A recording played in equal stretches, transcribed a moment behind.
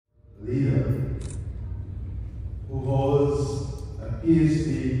who holds a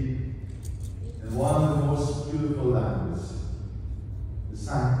PhD in one of the most beautiful languages, the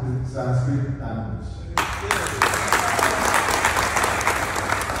Sanskrit language.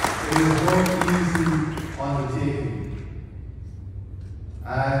 It is no easy undertaking,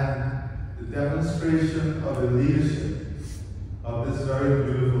 and the demonstration of the leadership of this very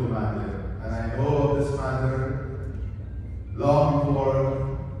beautiful mandir. And I know of this mandir long before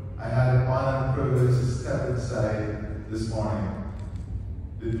I had the honor and privilege to step inside this morning.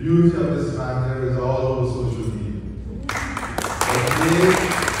 The beauty of this mandir is all over social media. But today,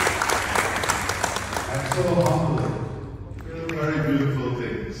 I'm so humbled. Very beautiful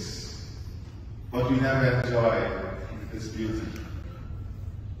things, but we never enjoy this beauty.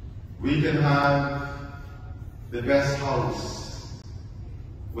 We can have the best house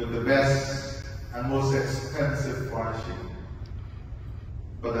with the best and most expensive furnishing,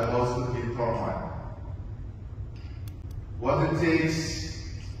 but the house will be turmoil. What it takes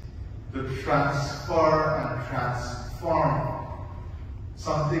to transfer and transform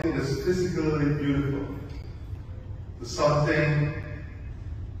something that is physically beautiful to something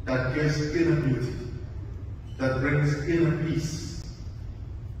that gives inner beauty, that brings inner peace,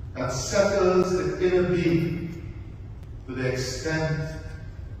 that settles the inner being to the extent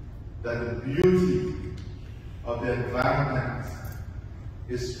that the beauty of the environment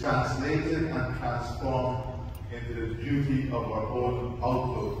is translated and transformed into the beauty of our own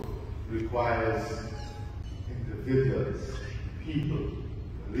outlook, requires individuals, people,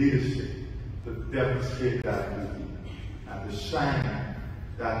 leadership to demonstrate that beauty and to shine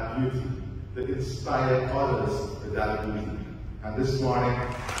that beauty, to inspire others with that beauty. And this morning,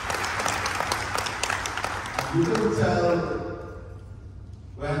 you can tell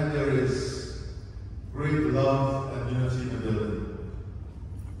when there is great love and unity in the building.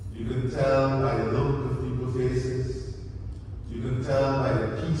 You can tell by the look of people's faces. You can tell by the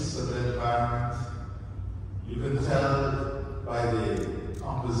peace of the environment. You can tell by the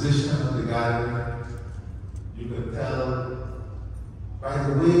composition of the gathering. You can tell by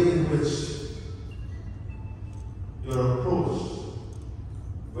the way in which you're approached,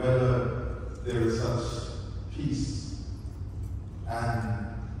 whether there is such peace. And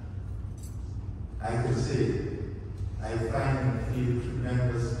I can say, I find and feel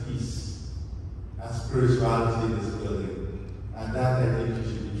tremendous peace and spirituality in this building. And that I think you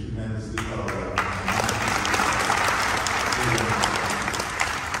should be tremendously proud of.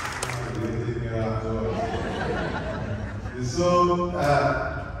 So,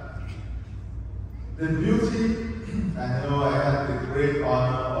 the beauty, I know I had the great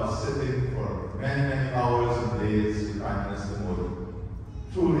honor of sitting for many, many hours and days with Prime Minister Modi.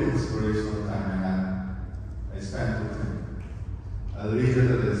 Truly inspirational time I had. I spent with him. A leader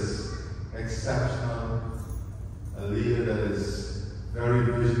that is exceptional, a leader that is very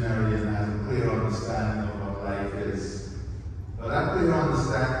visionary and has a clear understanding of what life is. But that clear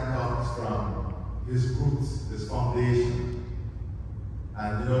understanding comes from his roots, his foundation.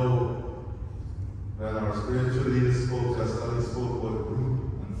 And you know, when our spiritual leaders spoke, just he spoke about root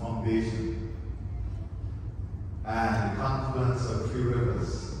and foundation and the confluence of 3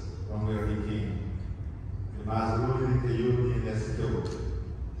 rivers from where he came. The Mazaruni, the Kayuni, and the Essequibo.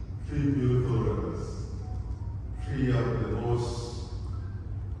 3 beautiful rivers. 3 of the most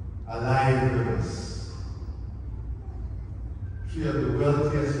alive rivers. 3 of the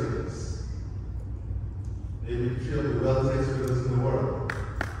wealthiest rivers. Maybe 3 of the wealthiest rivers in the world.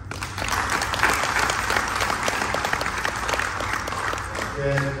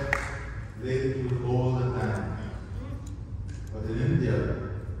 Then laid with gold and diamond. But in India,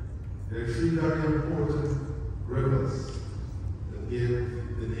 there are 3 very important rivers that give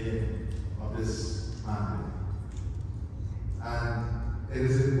the name of this mandir. And it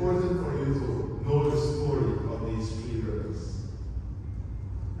is important for you to know the story of these 3 rivers.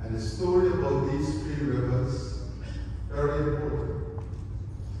 And the story about these 3 rivers, very important.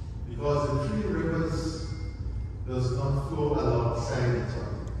 Because the 3 rivers does not flow alongside each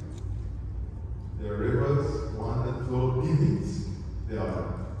other. There are rivers, one that flow beneath the other.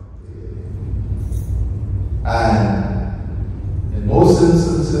 And in most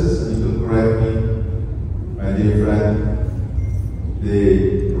instances, and you can correct me, my dear friend, the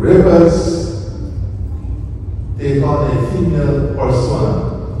rivers take on a female persona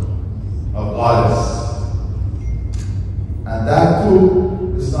of goddess. And that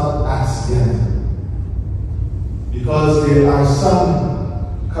too is not accidental. Because there are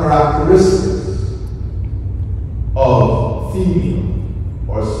some characteristics of female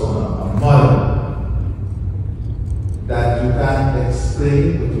persona, a mother, that you can't explain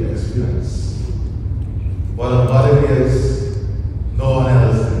but you experience. what a mother gives, no one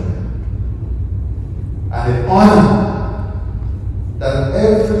else can. And the honor that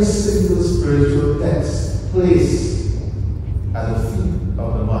every single spiritual text placed at the feet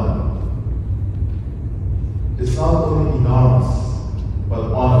of the mother is not only enormous,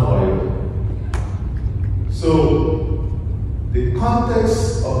 but unavoidable. So, the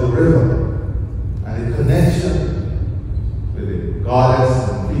context of the river and the connection with the goddess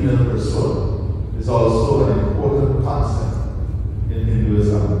and female persona is also an